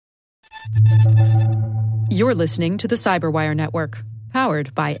You're listening to the Cyberwire Network,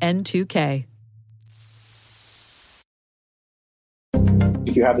 powered by N2K.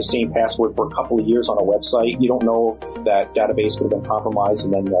 If you have the same password for a couple of years on a website, you don't know if that database could have been compromised,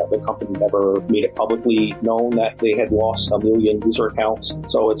 and then the company never made it publicly known that they had lost 1 million user accounts.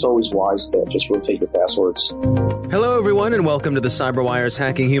 So it's always wise to just rotate your passwords. Hello, everyone, and welcome to the CyberWire's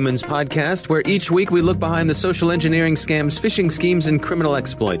Hacking Humans podcast, where each week we look behind the social engineering scams, phishing schemes, and criminal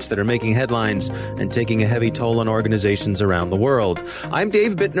exploits that are making headlines and taking a heavy toll on organizations around the world. I'm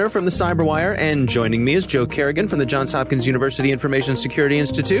Dave Bittner from the CyberWire, and joining me is Joe Kerrigan from the Johns Hopkins University Information Security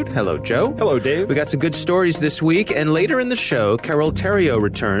Institute. Hello, Joe. Hello, Dave. We got some good stories this week, and later in the show, Carol Theriault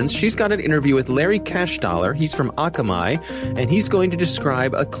returns. She's got an interview with Larry Cashdollar. He's from Akamai, and he's going to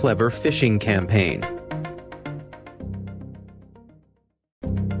describe a clever phishing campaign.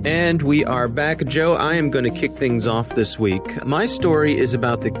 And we are back. Joe, I am going to kick things off this week. My story is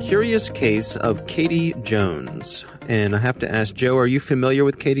about the curious case of Katie Jones. And I have to ask, Joe, are you familiar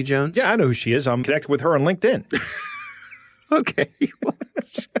with Katie Jones? Yeah, I know who she is. I'm connected with her on LinkedIn. Okay.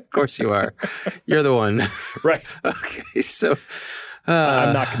 Of course you are. You're the one. Right. Okay, so...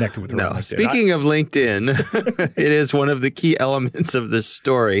 I'm not connected with her on LinkedIn. Speaking of LinkedIn, it is one of the key elements of this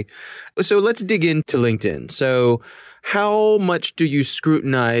story. So let's dig into LinkedIn. So how much do you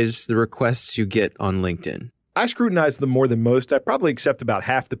scrutinize the requests you get on LinkedIn? I scrutinize them more than most. I probably accept about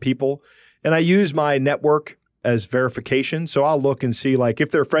half the people. And I use my network as verification. So I'll look and see, like,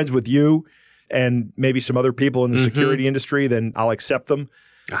 if they're friends with you and maybe some other people in the security industry, then I'll accept them.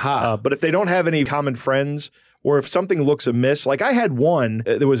 But if they don't have any common friends, or if something looks amiss, like I had one,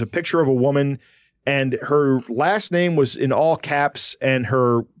 there was a picture of a woman and her last name was in all caps and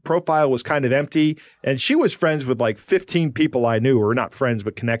her profile was kind of empty. And she was friends with like 15 people I knew, or not friends,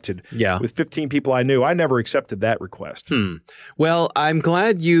 but connected with 15 people I knew. I never accepted that request. Well, I'm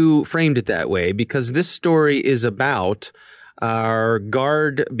glad you framed it that way, because this story is about our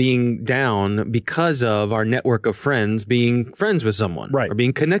guard being down because of our network of friends being friends with someone, or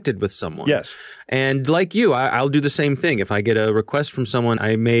being connected with someone. Yes. And like you, I'll do the same thing. If I get a request from someone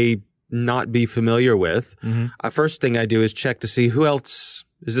I may not be familiar with, first thing I do is check to see who else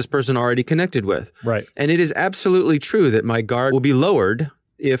is this person already connected with. Right. And it is absolutely true that my guard will be lowered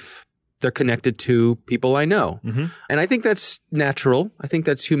if they're connected to people I know. And I think that's natural. I think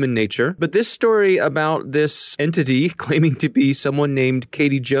that's human nature. But this story about this entity claiming to be someone named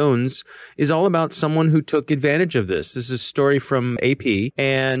Katie Jones is all about someone who took advantage of this. This is a story from AP.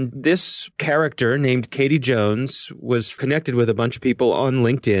 And this character named Katie Jones was connected with a bunch of people on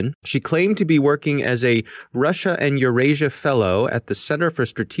LinkedIn. She claimed to be working as a Russia and Eurasia Fellow at the Center for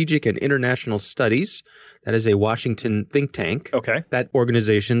Strategic and International Studies. That is a Washington think tank. Okay. That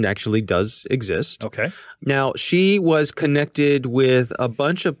organization actually does exist. Okay. Now, she was connected with a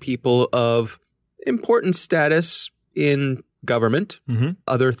bunch of people of important status in government,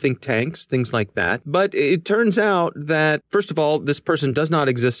 other think tanks, things like that. But it turns out that, first of all, this person does not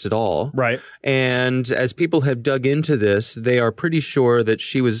exist at all. Right. And as people have dug into this, they are pretty sure that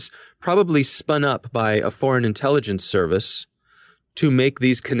she was probably spun up by a foreign intelligence service to make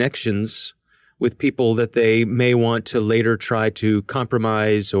these connections with people that they may want to later try to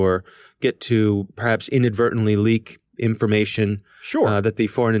compromise or get to perhaps inadvertently leak information that the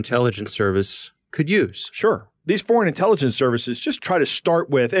Foreign Intelligence Service could use. Sure. These foreign intelligence services just try to start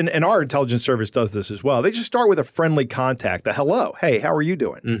with, and our intelligence service does this as well, they just start with a friendly contact, a hello, hey, how are you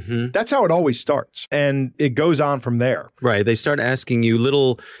doing? That's how it always starts. And it goes on from there. Right. They start asking you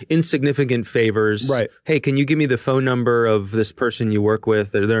little insignificant favors. Right. Hey, can you give me the phone number of this person you work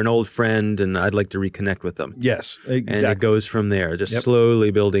with? They're an old friend and I'd like to reconnect with them. Yes, exactly. And it goes from there, just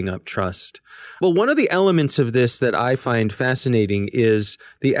slowly building up trust. Well, one of the elements of this that I find fascinating is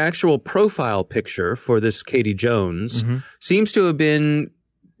the actual profile picture for this Katie Jones seems to have been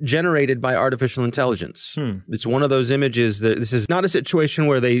generated by artificial intelligence. It's one of those images that this is not a situation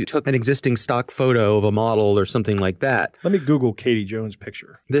where they took an existing stock photo of a model or something like that. Let me Google Katie Jones'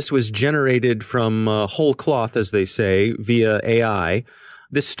 picture. This was generated from whole cloth, as they say, via AI.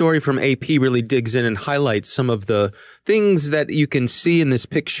 This story from AP really digs in and highlights some of the things that you can see in this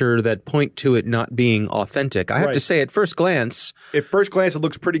picture that point to it not being authentic. I have to say, at first glance, it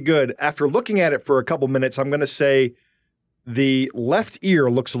looks pretty good. After looking at it for a couple minutes, I'm going to say the left ear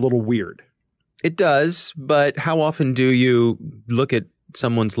looks a little weird. It does, but how often do you look at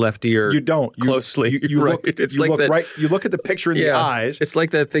someone's left ear? You don't closely. You right. look. It's you like look that, right. You look at the picture in the eyes. It's like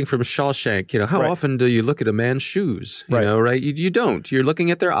that thing from Shawshank. How often do you look at a man's shoes? You know, right? You don't. You're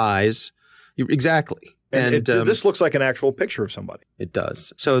looking at their eyes. Exactly. And this looks like an actual picture of somebody. It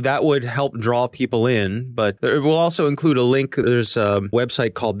does. So that would help draw people in, but it will also include a link. There's a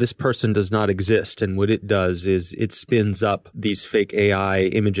website called This Person Does Not Exist. And what it does is it spins up these fake AI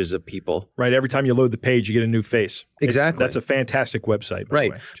images of people. Right. Every time you load the page, you get a new face. Exactly. That's a fantastic website, by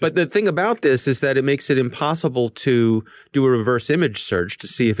right. the way. But the thing about this is that it makes it impossible to do a reverse image search to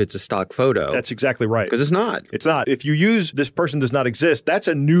see if it's a stock photo. That's exactly right. Because it's not. It's not. If you use This Person Does Not Exist, that's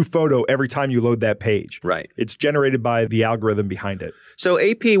a new photo every time you load that page. Right. It's generated by the algorithm behind it. So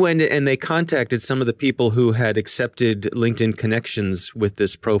AP went and they contacted some of the people who had accepted LinkedIn connections with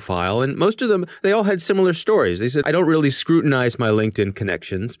this profile. And most of them, they all had similar stories. They said, I don't really scrutinize my LinkedIn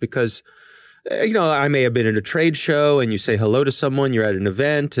connections because I may have been at a trade show and you say hello to someone, you're at an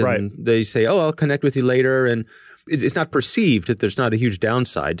event and they say, oh, I'll connect with you later. And it's not perceived that there's not a huge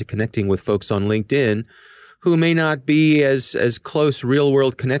downside to connecting with folks on LinkedIn who may not be as close real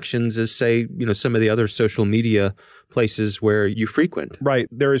world connections as, say, some of the other social media places where you frequent. Right.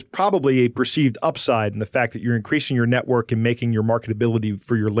 There is probably a perceived upside in the fact that you're increasing your network and making your marketability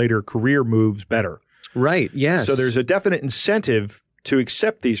for your later career moves better. Right. Yes. So there's a definite incentive to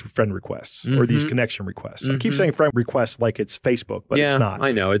accept these friend requests or these connection requests. I keep saying friend requests like it's Facebook, but it's not.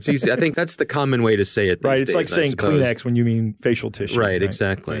 I know. It's easy. I think that's the common way to say it these right. It's days, like saying Kleenex when you mean facial tissue. Right.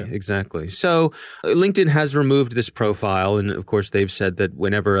 Exactly. Yeah. Exactly. So LinkedIn has removed this profile. And of course, they've said that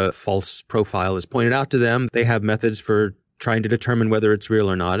whenever a false profile is pointed out to them, they have methods for trying to determine whether it's real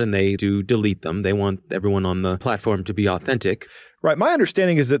or not, and they do delete them. They want everyone on the platform to be authentic. Right. My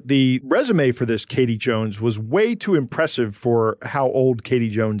understanding is that the resume for this Katie Jones was way too impressive for how old Katie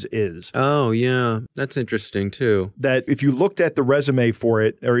Jones is. Oh, yeah. That's interesting, too. That if you looked at the resume for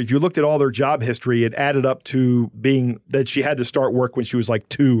it, or if you looked at all their job history, it added up to being that she had to start work when she was like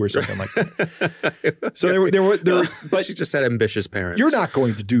 2 or something like that. So there were but she just had ambitious parents. You're not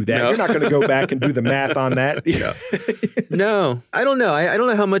going to do that. No. You're not going to go back and do the math on that. No, I don't know. I don't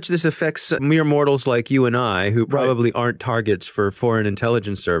know how much this affects mere mortals like you and I, who probably aren't targets for foreign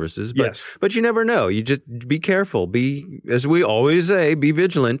intelligence services. But, but you never know. You just be careful. Be, as we always say, be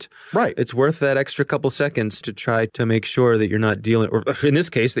vigilant. Right. It's worth that extra couple seconds to try to make sure that you're not dealing, or in this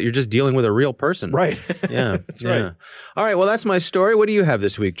case, that you're just dealing with a real person. Right. Yeah. That's right. All right. Well, that's my story. What do you have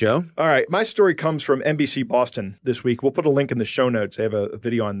this week, Joe? All right. My story comes from NBC Boston this week. We'll put a link in the show notes. I have a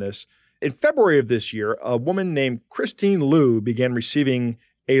video on this. In February of this year, a woman named Christine Liu began receiving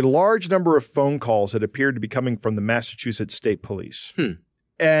a large number of phone calls that appeared to be coming from the Massachusetts State Police.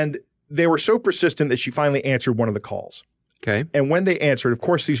 And they were so persistent that she finally answered one of the calls. Okay. And when they answered, of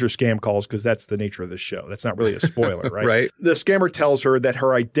course, these are scam calls because that's the nature of this show. That's not really a spoiler, right? Right. The scammer tells her that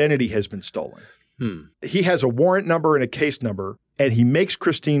her identity has been stolen. He has a warrant number and a case number, and he makes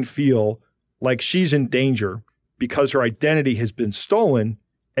Christine feel like she's in danger because her identity has been stolen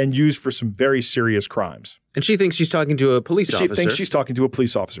and used for some very serious crimes. And she thinks she's talking to a police officer. She thinks she's talking to a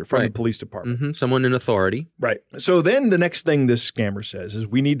police officer from the police department. Someone in authority. Right. So then the next thing this scammer says is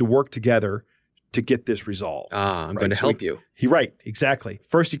we need to work together to get this resolved. I'm going to help you. Right. Exactly.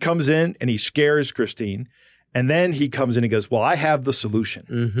 First he comes in and he scares Christine. And then he comes in and goes, well, I have the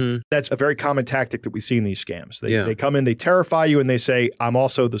solution. That's a very common tactic that we see in these scams. They come in, they terrify you, and they say, I'm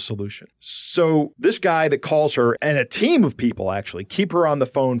also the solution. So this guy that calls her, and a team of people actually, keep her on the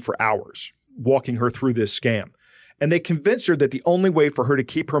phone for hours, walking her through this scam. And they convince her that the only way for her to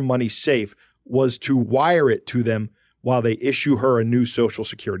keep her money safe was to wire it to them while they issue her a new Social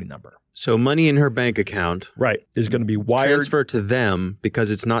Security number. So money in her bank account is going to be wired. Transferred to them because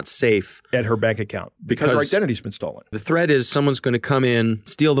it's not safe. At her bank account because her identity's been stolen. The threat is someone's going to come in,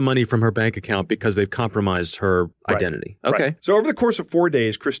 steal the money from her bank account because they've compromised her identity. Okay. Right. So over the course of 4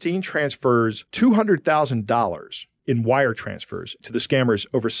 days, Christine transfers $200,000 in wire transfers to the scammers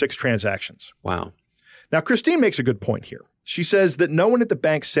over 6 transactions. Wow. Now, Christine makes a good point here. She says that no one at the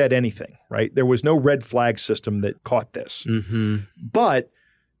bank said anything, right? There was no red flag system that caught this. But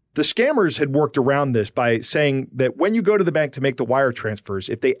the scammers had worked around this by saying that when you go to the bank to make the wire transfers,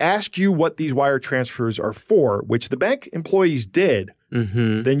 if they ask you what these wire transfers are for, which the bank employees did,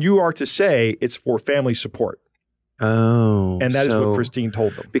 then you are to say it's for family support. Oh. And that is what Christine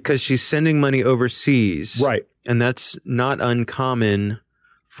told them. Because she's sending money overseas. Right. And that's not uncommon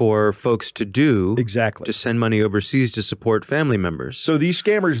for folks to do. Exactly. To send money overseas to support family members. So these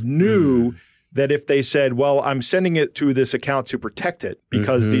scammers knew that if they said, well, I'm sending it to this account to protect it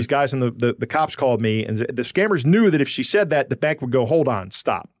because these guys and the cops called me, and the scammers knew that if she said that, the bank would go, hold on,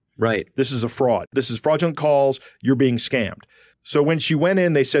 stop. Right. This is a fraud. This is fraudulent calls. You're being scammed. So when she went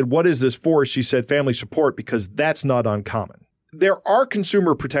in, they said, what is this for? She said family support because that's not uncommon. There are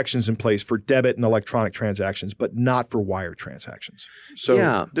consumer protections in place for debit and electronic transactions, but not for wire transactions.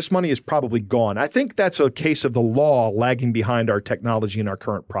 So this money is probably gone. I think that's a case of the law lagging behind our technology and our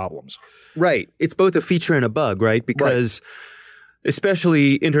current problems. Right. It's both a feature and a bug, right? Because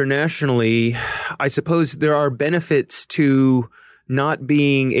especially internationally, I suppose there are benefits to not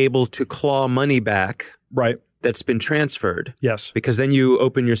being able to claw money back that's been transferred. Yes. Because then you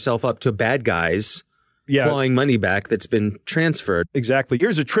open yourself up to bad guys clawing money back that's been transferred. Exactly.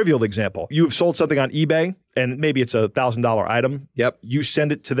 Here's a trivial example. You've sold something on eBay, and maybe it's a $1,000 item. Yep. You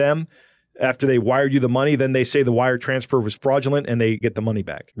send it to them. After they wired you the money, then they say the wire transfer was fraudulent, and they get the money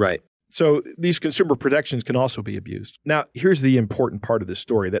back. Right. So these consumer protections can also be abused. Now, here's the important part of this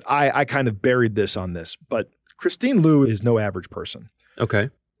story that I kind of buried this on this, but Christine Liu is no average person. Okay.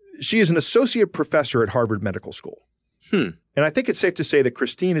 She is an associate professor at Harvard Medical School. And I think it's safe to say that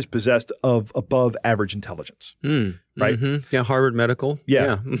Christine is possessed of above average intelligence. Right? Mm-hmm. Yeah, Harvard Medical.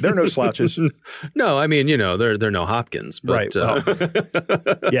 Yeah. They're no slouches. No, I mean, they're no Hopkins. But, right. Well,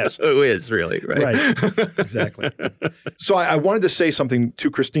 yes. Who is really, right? Exactly. So I wanted to say something to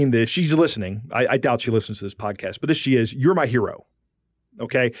Christine that if she's listening, I doubt she listens to this podcast, but if she is, you're my hero.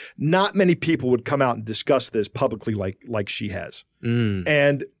 Okay? Not many people would come out and discuss this publicly like she has.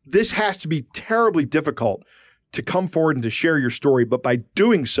 And this has to be terribly difficult to come forward and to share your story. But by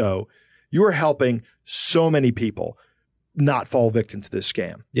doing so, you are helping so many people not fall victim to this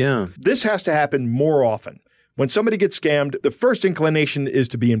scam. Yeah. This has to happen more often. When somebody gets scammed, the first inclination is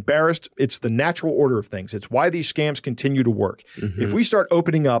to be embarrassed. It's the natural order of things. It's why these scams continue to work. If we start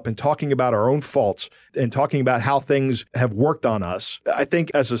opening up and talking about our own faults and talking about how things have worked on us, I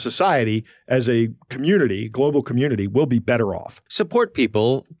think as a society, as a community, global community, we'll be better off. Support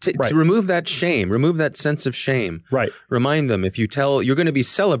people to remove that shame, remove that sense of shame. Right. Remind them if you tell, you're going to be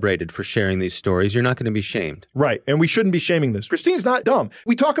celebrated for sharing these stories. You're not going to be shamed. Right. And we shouldn't be shaming this. Christine's not dumb.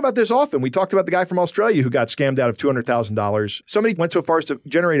 We talk about this often. We talked about the guy from Australia who got scammed out of $200,000. Somebody went so far as to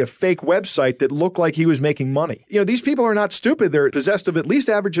generate a fake website that looked like he was making money. These people are not stupid. They're possessed of at least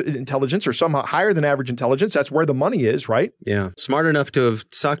average intelligence or somehow higher than average intelligence. That's where the money is, right? Yeah. Smart enough to have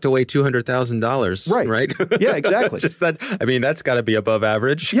socked away $200,000. Right. Yeah, exactly. Just that. I mean, that's got to be above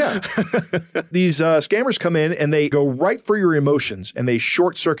average. Yeah. These scammers come in and they go right for your emotions and they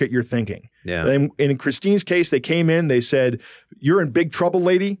short circuit your thinking. Yeah. And in Christine's case, they came in, they said, "You're in big trouble,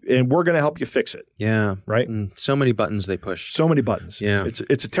 lady, and we're going to help you fix it." Yeah. Right? So many buttons they push. So many buttons. Yeah.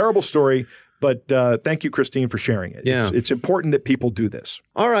 It's a terrible story, but thank you, Christine, for sharing it. Yeah. It's important that people do this.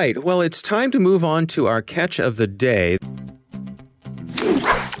 All right. Well, it's time to move on to our catch of the day.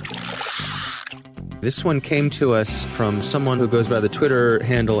 This one came to us from someone who goes by the Twitter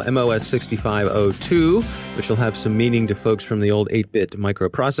handle MOS6502, which will have some meaning to folks from the old 8-bit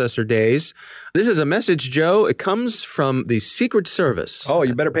microprocessor days. This is a message, Joe. It comes from the Secret Service. Oh,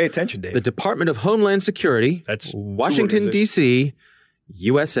 you better pay attention, Dave. The Department of Homeland Security. That's Washington, D.C.,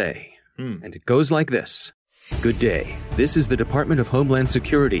 USA. And it goes like this. Good day. This is the Department of Homeland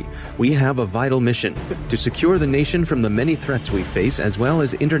Security. We have a vital mission to secure the nation from the many threats we face, as well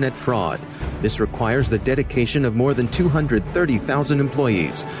as internet fraud. This requires the dedication of more than 230,000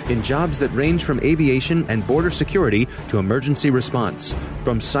 employees in jobs that range from aviation and border security to emergency response.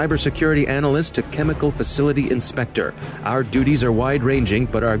 From cybersecurity analyst to chemical facility inspector, our duties are wide-ranging,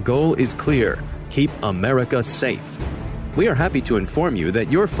 but our goal is clear. Keep America safe. We are happy to inform you that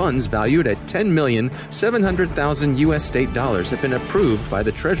your funds valued at $10,700,000 U.S. state dollars have been approved by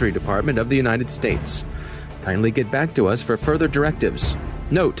the Treasury Department of the United States. Kindly get back to us for further directives.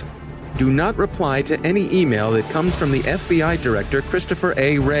 Note, do not reply to any email that comes from the FBI Director Christopher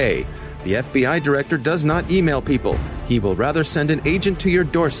A. Wray. The FBI Director does not email people. He will rather send an agent to your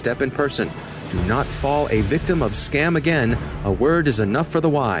doorstep in person. Do not fall a victim of scam again. A word is enough for the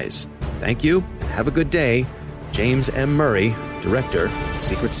wise. Thank you. Have a good day. James M. Murray, Director,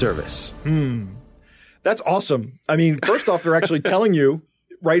 Secret Service. That's awesome. I mean, first off, they're actually telling you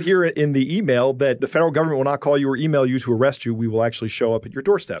right here in the email that the federal government will not call you or email you to arrest you. We will actually show up at your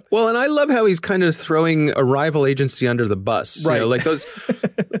doorstep. Well, and I love how he's kind of throwing a rival agency under the bus. Right. Like those,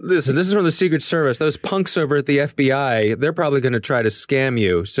 this is from the Secret Service. Those punks over at the FBI, they're probably going to try to scam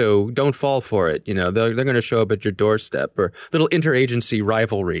you. So don't fall for it. They're going to show up at your doorstep, or little interagency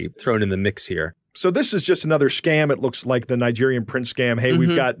rivalry thrown in the mix here. So this is just another scam. It looks like the Nigerian prince scam. Hey,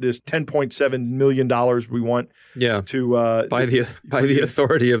 we've got this $10.7 million we want to by the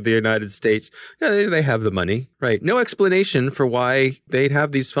authority of the United States. Yeah, they have the money, right? No explanation for why they'd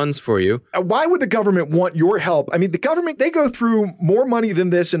have these funds for you. Why would the government want your help? I mean, the government, they go through more money than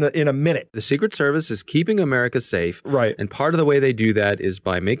this in a minute. The Secret Service is keeping America safe. Right. And part of the way they do that is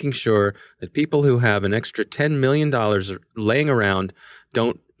by making sure that people who have an extra $10 million laying around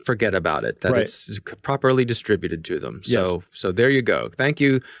don't forget about it, that it's properly distributed to them. So there you go. Thank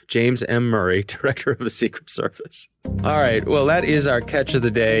you, James M. Murray, Director of the Secret Service. All right. Well, that is our catch of the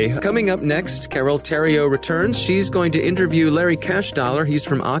day. Coming up next, Carole Theriault returns. She's going to interview Larry Cashdollar. He's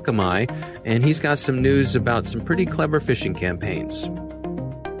from Akamai, and he's got some news about some pretty clever phishing campaigns.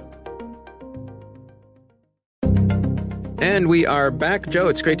 And we are back. Joe,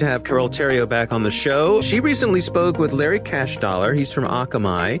 it's great to have Carole Theriault back on the show. She recently spoke with Larry Cashdollar. He's from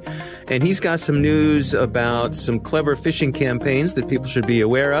Akamai, and he's got some news about some clever phishing campaigns that people should be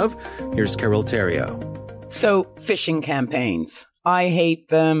aware of. Here's Carole Theriault. So, phishing campaigns. I hate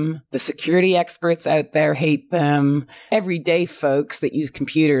them. The security experts out there hate them. Everyday folks that use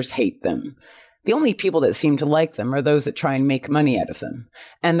computers hate them. The only people that seem to like them are those that try and make money out of them.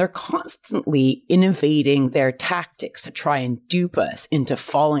 And they're constantly innovating their tactics to try and dupe us into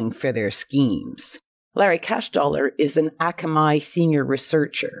falling for their schemes. Larry Cashdollar is an Akamai senior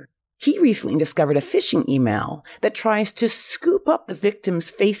researcher. He recently discovered a phishing email that tries to scoop up the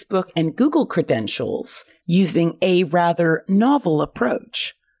victim's Facebook and Google credentials using a rather novel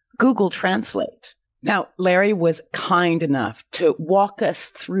approach, Google Translate. Now, Larry was kind enough to walk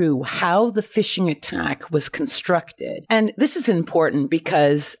us through how the phishing attack was constructed. And this is important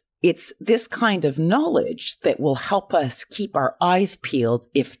because it's this kind of knowledge that will help us keep our eyes peeled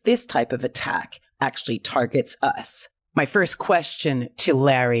if this type of attack actually targets us. My first question to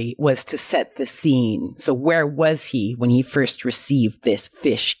Larry was to set the scene. So where was he when he first received this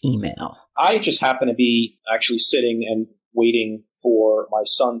phish email? I just happened to be actually sitting and waiting for my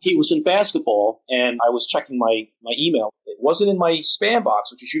son. He was in basketball, and I was checking my email. It wasn't in my spam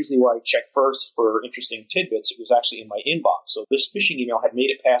box, which is usually where I check first for interesting tidbits. It was actually in my inbox. So this phishing email had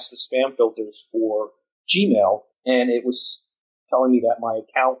made it past the spam filters for Gmail, and it was telling me that my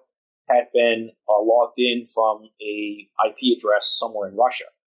account had been logged in from a IP address somewhere in Russia.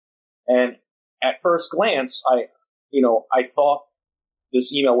 And at first glance, I thought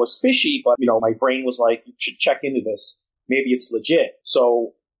this email was fishy, but my brain was like, you should check into this. Maybe it's legit.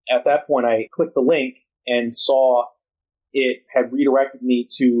 So at that point, I clicked the link and saw it had redirected me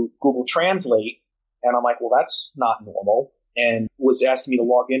to Google Translate. And I'm like, well, that's not normal. And was asking me to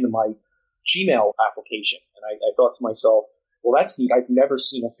log into my Gmail application. And I thought to myself, well, that's neat. I've never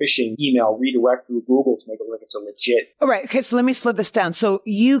seen a phishing email redirect through Google to make it look like it's a legit. All right. Okay. So let me slow this down. So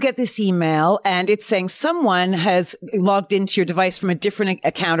you get this email and it's saying someone has logged into your device from a different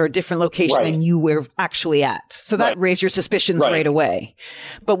account or a different location than you were actually at. So that raised your suspicions right away.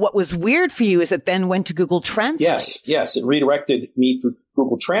 But what was weird for you is it then went to Google Translate. Yes. It redirected me through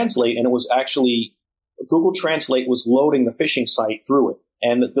Google Translate, and it was actually Google Translate was loading the phishing site through it.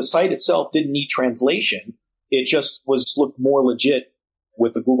 And the site itself didn't need translation. It just looked more legit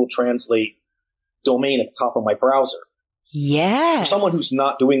with the Google Translate domain at the top of my browser. Yeah. For someone who's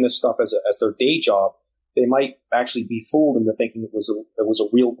not doing this stuff as their day job, they might actually be fooled into thinking it was a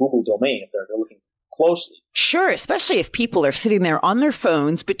real Google domain if they're looking closely. Sure, especially if people are sitting there on their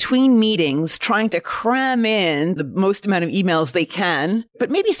phones between meetings trying to cram in the most amount of emails they can. But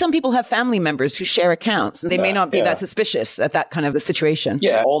maybe some people have family members who share accounts and they may not be that suspicious at that kind of the situation.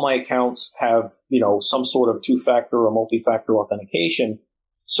 Yeah, all my accounts have, some sort of two-factor or multi-factor authentication.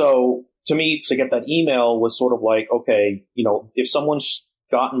 So to me, to get that email was sort of like, okay, if someone's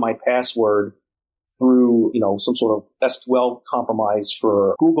gotten my password through, some sort of SQL compromise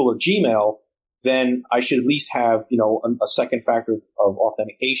for Google or Gmail, then I should at least have, a second factor of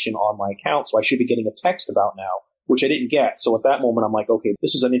authentication on my account. So I should be getting a text about now, which I didn't get. So at that moment, I'm like, okay,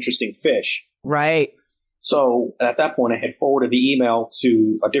 this is an interesting phish. Right. So at that point, I had forwarded the email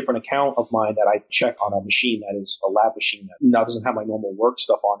to a different account of mine that I check on a machine that is a lab machine that now doesn't have my normal work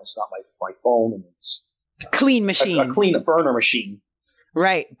stuff on. It's not my phone, and it's a clean machine, a burner machine.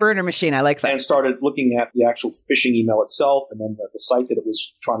 Right. Burner machine. I like that. And started looking at the actual phishing email itself and then the site that it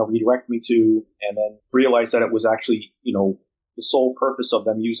was trying to redirect me to, and then realized that it was actually, the sole purpose of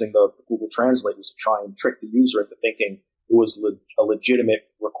them using the Google Translate was to try and trick the user into thinking it was a legitimate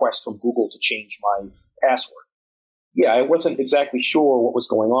request from Google to change my password. Yeah, I wasn't exactly sure what was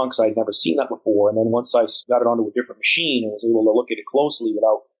going on because I'd never seen that before. And then once I got it onto a different machine and was able to look at it closely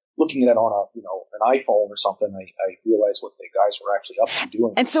without looking at it on an iPhone or something, I realized what the guys were actually up to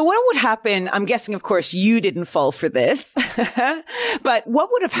doing. And so what would happen, I'm guessing, of course, you didn't fall for this, but what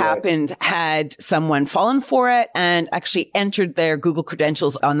would have happened had someone fallen for it and actually entered their Google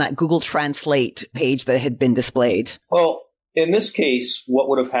credentials on that Google Translate page that had been displayed? Well, in this case, what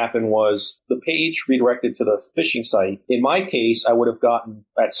would have happened was the page redirected to the phishing site. In my case, I would have gotten,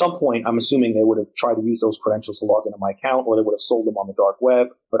 at some point, I'm assuming they would have tried to use those credentials to log into my account, or they would have sold them on the dark web.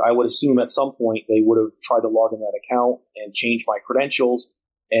 But I would assume at some point they would have tried to log in that account and change my credentials.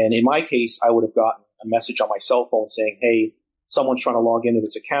 And in my case, I would have gotten a message on my cell phone saying, hey, someone's trying to log into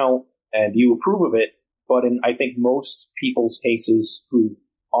this account and do you approve of it? But in, I think, most people's cases who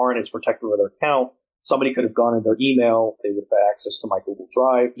aren't as protective of their account, somebody could have gone in their email. They would have had access to my Google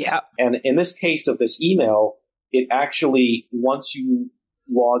Drive. Yeah. And in this case of this email, it actually, once you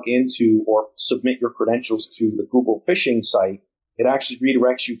log into or submit your credentials to the Google phishing site, it actually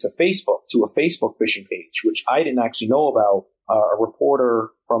redirects you to Facebook, to a Facebook phishing page, which I didn't actually know about. A reporter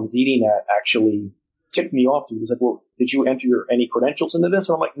from ZDNet actually tipped me off to. He was like, well, did you enter any credentials into this?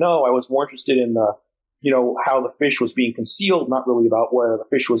 And I'm like, no, I was more interested in how the fish was being concealed, not really about where the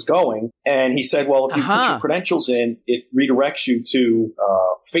fish was going. And he said, well, if you put your credentials in, it redirects you to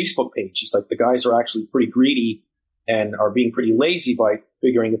a Facebook page. He's like, the guys are actually pretty greedy and are being pretty lazy by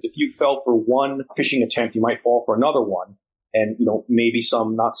figuring if you fell for one phishing attempt, you might fall for another one. And, maybe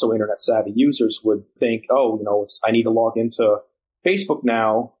some not so internet savvy users would think, I need to log into Facebook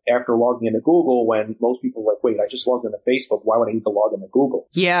now after logging into Google, when most people are like, wait, I just logged into Facebook. Why would I need to log into Google?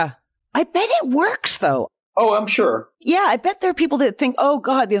 Yeah. I bet it works, though. Oh, I'm sure. Yeah, I bet there are people that think, oh,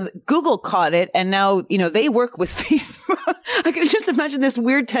 God, Google caught it, and now, they work with Facebook. I can just imagine this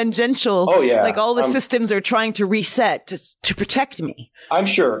weird tangential, like all the systems are trying to reset to protect me. I'm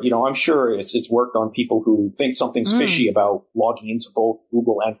sure, it's worked on people who think something's fishy about logging into both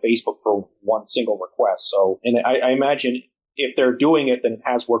Google and Facebook for one single request. So, and I imagine if they're doing it, then it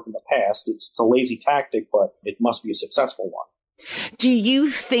has worked in the past. It's a lazy tactic, but it must be a successful one. Do you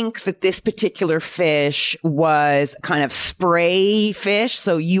think that this particular fish was kind of spray fish,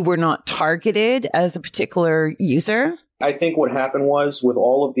 so you were not targeted as a particular user? I think what happened was, with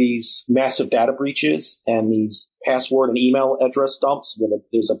all of these massive data breaches and these password and email address dumps, where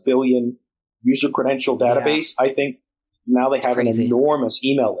there's a billion user credential database, I think now they have an enormous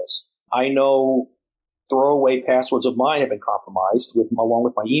email list. I know throwaway passwords of mine have been compromised along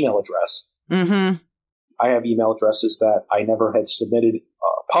with my email address. Mm-hmm. I have email addresses that I never had submitted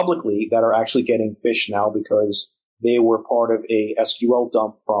publicly that are actually getting phished now because they were part of a SQL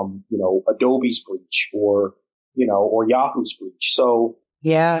dump from, Adobe's breach or Yahoo's breach. So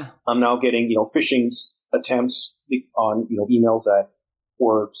yeah, I'm now getting, phishing attempts on, emails that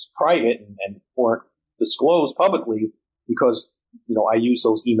were private and weren't disclosed publicly because, I use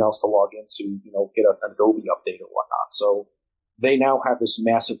those emails to log into, get an Adobe update or whatnot. So they now have this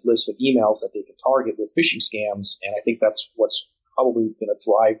massive list of emails that they can target with phishing scams. And I think that's what's probably going to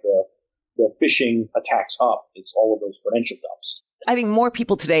drive the phishing attacks up, is all of those credential dumps. I think more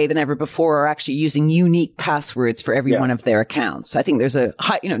people today than ever before are actually using unique passwords for every one of their accounts. I think there's a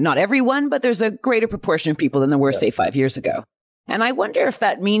high, not everyone, but there's a greater proportion of people than there were, say, 5 years ago. And I wonder if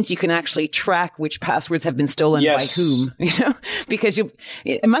that means you can actually track which passwords have been stolen by whom, because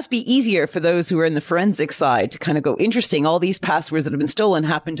it must be easier for those who are in the forensic side to kind of go, interesting, all these passwords that have been stolen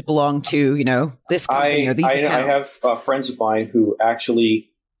happen to belong to, this company or these accounts. I have friends of mine who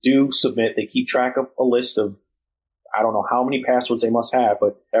actually do submit, they keep track of a list of, I don't know how many passwords they must have,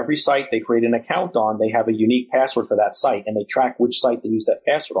 but every site they create an account on, they have a unique password for that site, and they track which site they use that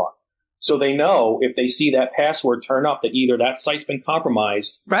password on. So they know if they see that password turn up that either that site's been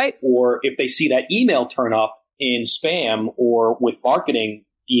compromised, right? Or if they see that email turn up in spam or with marketing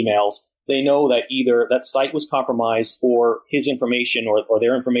emails, they know that either that site was compromised or his information or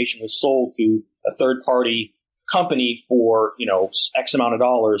their information was sold to a third party company for, X amount of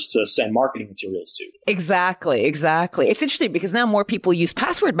dollars to send marketing materials to. Exactly. It's interesting because now more people use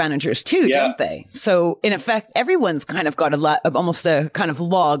password managers too, don't they? So in effect, everyone's kind of got almost a kind of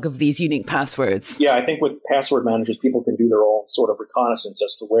log of these unique passwords. Yeah, I think with password managers, people can do their own sort of reconnaissance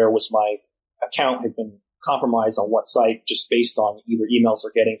as to where was my account had been compromised on what site, just based on either emails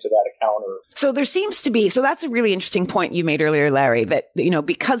they're getting to that account or. So there seems to be, so that's a really interesting point you made earlier, Larry, that,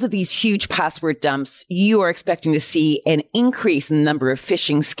 because of these huge password dumps, you are expecting to see an increase in the number of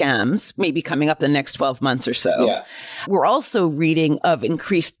phishing scams, maybe coming up in the next 12 months or so. Yeah. We're also reading of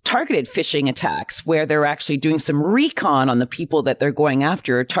increased targeted phishing attacks where they're actually doing some recon on the people that they're going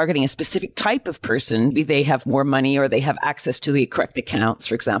after, targeting a specific type of person. Maybe they have more money or they have access to the correct accounts,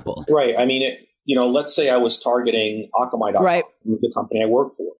 for example. Right. I mean, let's say I was targeting Akamai.com, Right. the company I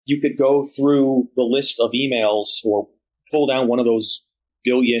work for. You could go through the list of emails or pull down one of those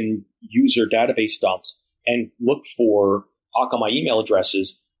billion user database dumps and look for Akamai email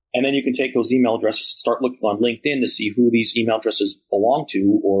addresses. And then you can take those email addresses and start looking on LinkedIn to see who these email addresses belong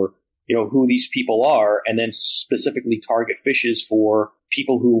to, or who these people are, and then specifically target phishes for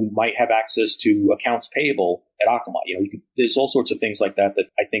people who might have access to accounts payable at Akamai. There's all sorts of things like that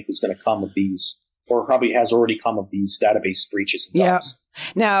I think is going to come of these, or probably has already come of these database breaches and dumps.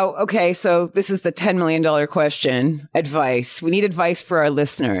 Now, okay, so this is the $10 million question, advice. We need advice for our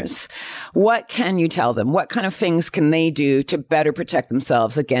listeners. What can you tell them? What kind of things can they do to better protect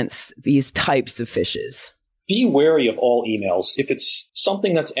themselves against these types of phishes? Be wary of all emails. If it's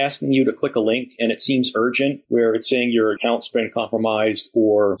something that's asking you to click a link and it seems urgent, where it's saying your account's been compromised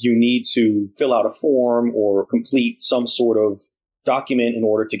or you need to fill out a form or complete some sort of document in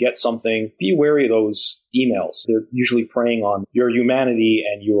order to get something, be wary of those emails. They're usually preying on your humanity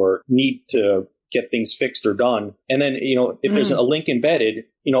and your need to get things fixed or done. And then, if there's a link embedded,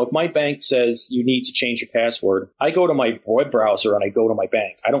 if my bank says you need to change your password, I go to my web browser and I go to my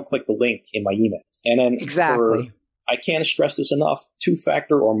bank. I don't click the link in my email. And then exactly. I can't stress this enough,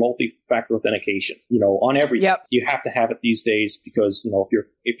 two-factor or multi-factor authentication, on everything. Yep. You have to have it these days because,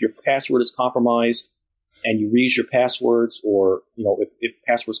 if your password is compromised and you reuse your passwords, or, if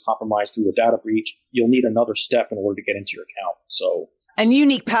password's compromised through a data breach, you'll need another step in order to get into your account. So. And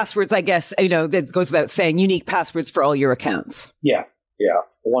unique passwords, I guess, that goes without saying, unique passwords for all your accounts. Yeah.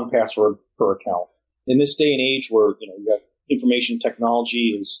 One password per account. In this day and age where, you have information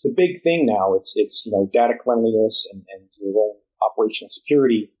technology is the big thing now. It's data cleanliness and your own operational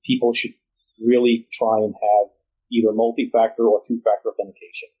security. People should really try and have either multi-factor or two-factor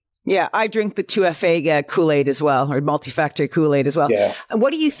authentication. Yeah, I drink the 2FA Kool-Aid as well, or multi-factor Kool-Aid as well. Yeah.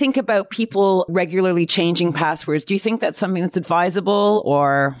 What do you think about people regularly changing passwords? Do you think that's something that's advisable,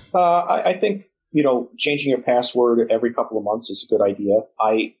 or? I think, changing your password every couple of months is a good idea.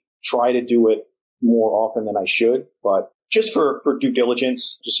 I try to do it more often than I should, but just for due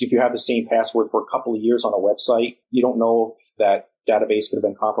diligence, just if you have the same password for a couple of years on a website, you don't know if that database could have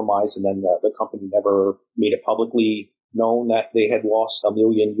been compromised and then the company never made it publicly known that they had lost 1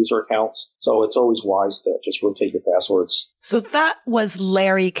 million user accounts. So it's always wise to just rotate your passwords. So that was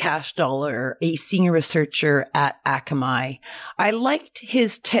Larry Cashdollar, a senior researcher at Akamai. I liked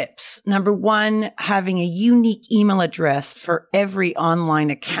his tips. Number one, having a unique email address for every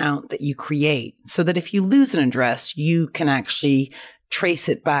online account that you create, so that if you lose an address, you can actually trace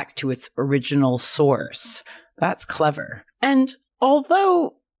it back to its original source. That's clever. And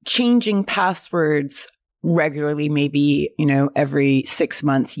although changing passwords regularly, maybe, every 6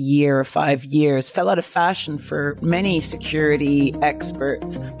 months, year, or 5 years, fell out of fashion for many security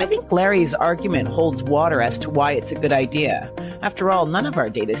experts, I think Larry's argument holds water as to why it's a good idea. After all, none of our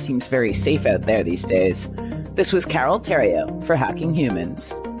data seems very safe out there these days. This was Carol Theriault for Hacking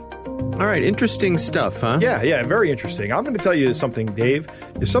Humans. All right, interesting stuff, huh? Yeah, very interesting. I'm going to tell you something, Dave.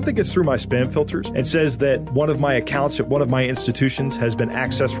 If something gets through my spam filters and says that one of my accounts at one of my institutions has been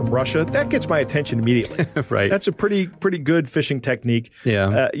accessed from Russia, that gets my attention immediately. Right. That's a pretty good phishing technique.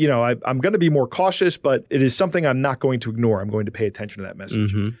 Yeah. I'm going to be more cautious, but it is something I'm not going to ignore. I'm going to pay attention to that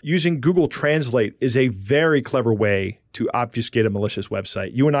message. Mm-hmm. Using Google Translate is a very clever way to obfuscate a malicious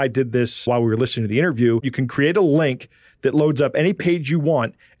website. You and I did this while we were listening to the interview. You can create a link that loads up any page you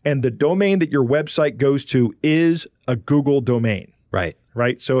want, and the domain that your website goes to is a Google domain. Right.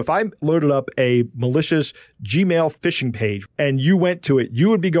 So if I loaded up a malicious Gmail phishing page and you went to it, you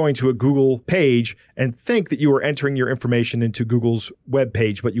would be going to a Google page and think that you were entering your information into Google's web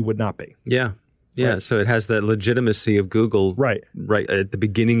page, but you would not be. Yeah. Right. So it has that legitimacy of Google right at the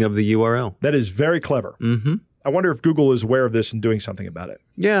beginning of the URL. That is very clever. Mm-hmm. I wonder if Google is aware of this and doing something about it.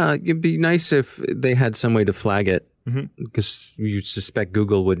 Yeah, it'd be nice if they had some way to flag it, because you suspect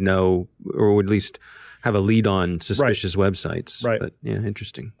Google would know, or would at least have a lead on suspicious websites. Right. But yeah,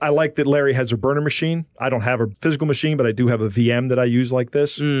 interesting. I like that Larry has a burner machine. I don't have a physical machine, but I do have a VM that I use like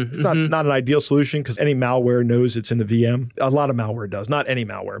this. It's not an ideal solution because any malware knows it's in the VM. A lot of malware does. Not any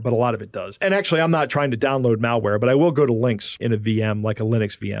malware, but a lot of it does. And actually, I'm not trying to download malware, but I will go to links in a VM, like a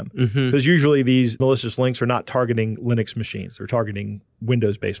Linux VM. Because usually these malicious links are not targeting Linux machines. They're targeting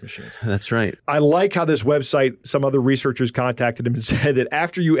Windows-based machines. That's right. I like how this website, some other researchers contacted him and said that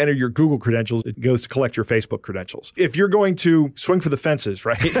after you enter your Google credentials, it goes to collect your Facebook credentials. If you're going to swing for the fences,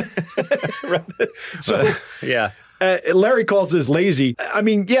 right? So, yeah. Larry calls this lazy. I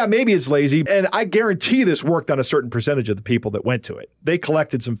mean, yeah, maybe it's lazy. And I guarantee this worked on a certain percentage of the people that went to it. They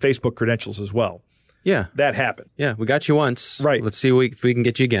collected some Facebook credentials as well. Yeah. that happened. Yeah, we got you once. Right. Let's see if we can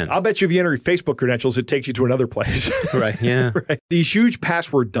get you again. I'll bet you if you enter your Facebook credentials, it takes you to another place. Right, yeah. Right. These huge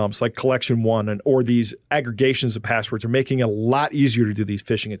password dumps like Collection One or these aggregations of passwords are making it a lot easier to do these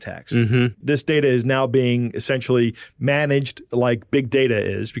phishing attacks. Mm-hmm. This data is now being essentially managed like big data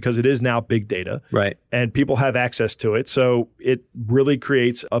is, because it is now big data. Right. And people have access to it. So it really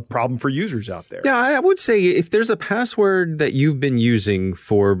creates a problem for users out there. Yeah, I would say if there's a password that you've been using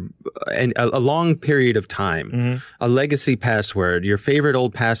for a long period of time, a legacy password, your favorite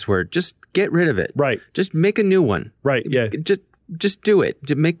old password, just get rid of it. Right. Just make a new one. Right. Yeah. Just do it.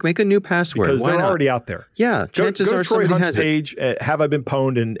 Make a new password. Because Why they're not? already out there. Yeah, chances go are to Troy somebody Hunt's has it. page, Have I Been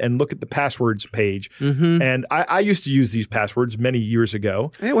Pwned, and look at the passwords page. Mm-hmm. And I used to use these passwords many years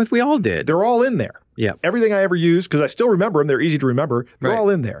ago. Yeah, we all did. They're all in there. Yeah. Everything I ever use, because I still remember them, they're easy to remember. They're Right. all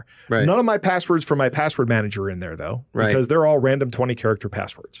in there. Right. None of my passwords from my password manager are in there, though, Right. because they're all random 20-character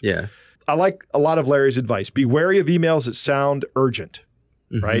passwords. Yeah. I like a lot of Larry's advice. Be wary of emails that sound urgent,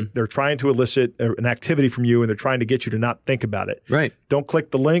 right? They're trying to elicit an activity from you, and they're trying to get you to not think about it. Right. Don't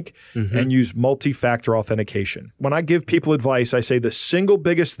click the link and use multi-factor authentication. When I give people advice, I say the single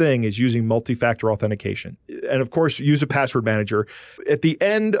biggest thing is using multi-factor authentication. And of course, use a password manager. At the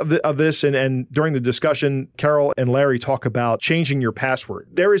end of this and during the discussion, Carol and Larry talk about changing your password.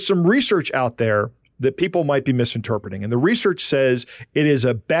 There is some research out there that people might be misinterpreting. And the research says it is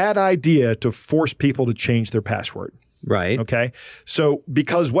a bad idea to force people to change their password. Right. Okay. So,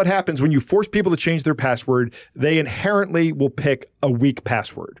 because what happens when you force people to change their password, they inherently will pick a weak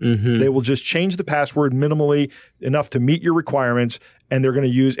password. They will just change the password minimally enough to meet your requirements, and they're going to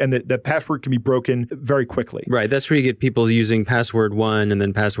use, and that password can be broken very quickly. Right. That's where you get people using password 1 and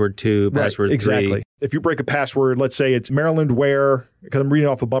then password 2, password 3. Exactly. If you break a password, let's say it's Maryland Ware, because I'm reading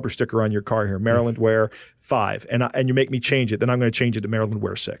off a bumper sticker on your car here, Maryland Ware 5, and you make me change it, then I'm going to change it to Maryland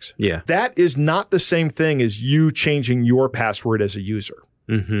Ware 6. Yeah. That is not the same thing as you changing your password as a user.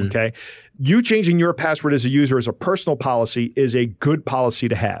 Okay. You changing your password as a user as a personal policy is a good policy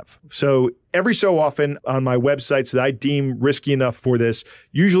to have. So every so often on my websites that I deem risky enough for this,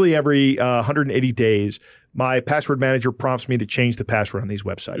 usually every 180 days, my password manager prompts me to change the password on these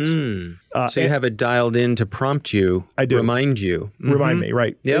websites. So you have it dialed in to prompt you. I do. Remind you. Remind me,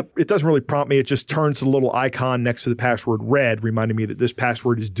 right. Yep. It doesn't really prompt me. It just turns the little icon next to the password red, reminding me that this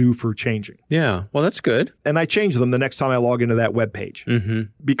password is due for changing. Yeah. Well, that's good. And I change them the next time I log into that web page.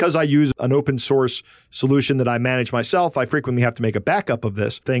 Because I use an open source solution that I manage myself, I frequently have to make a backup of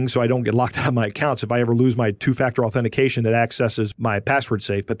this thing so I don't get locked out of my accounts if I ever lose my two-factor authentication that accesses my password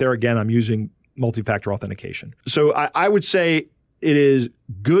safe. But there again, I'm using multi-factor authentication. So I would say it is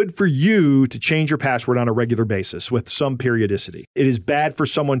good for you to change your password on a regular basis with some periodicity. It is bad for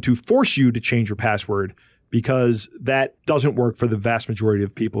someone to force you to change your password, because that doesn't work for the vast majority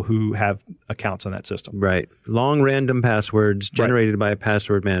of people who have accounts on that system. Right. Long random passwords generated by a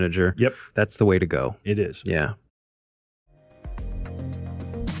password manager. Yep. That's the way to go. It is. Yeah.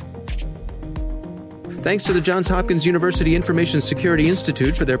 Thanks to the Johns Hopkins University Information Security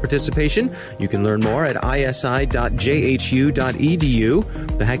Institute for their participation. You can learn more at isi.jhu.edu.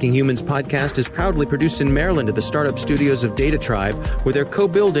 The Hacking Humans podcast is proudly produced in Maryland at the startup studios of Data Tribe, where they're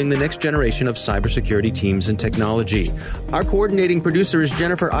co-building the next generation of cybersecurity teams and technology. Our coordinating producer is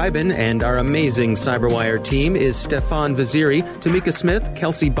Jennifer Iben, and our amazing CyberWire team is Stefan Vaziri, Tamika Smith,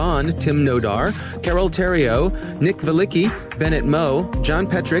 Kelsey Bond, Tim Nodar, Carol Terrio, Nick Velicki, Bennett Moe, John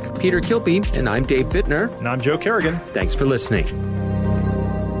Petrick, Peter Kilpie, and I'm Dave Bittner. And I'm Joe Kerrigan. Thanks for listening.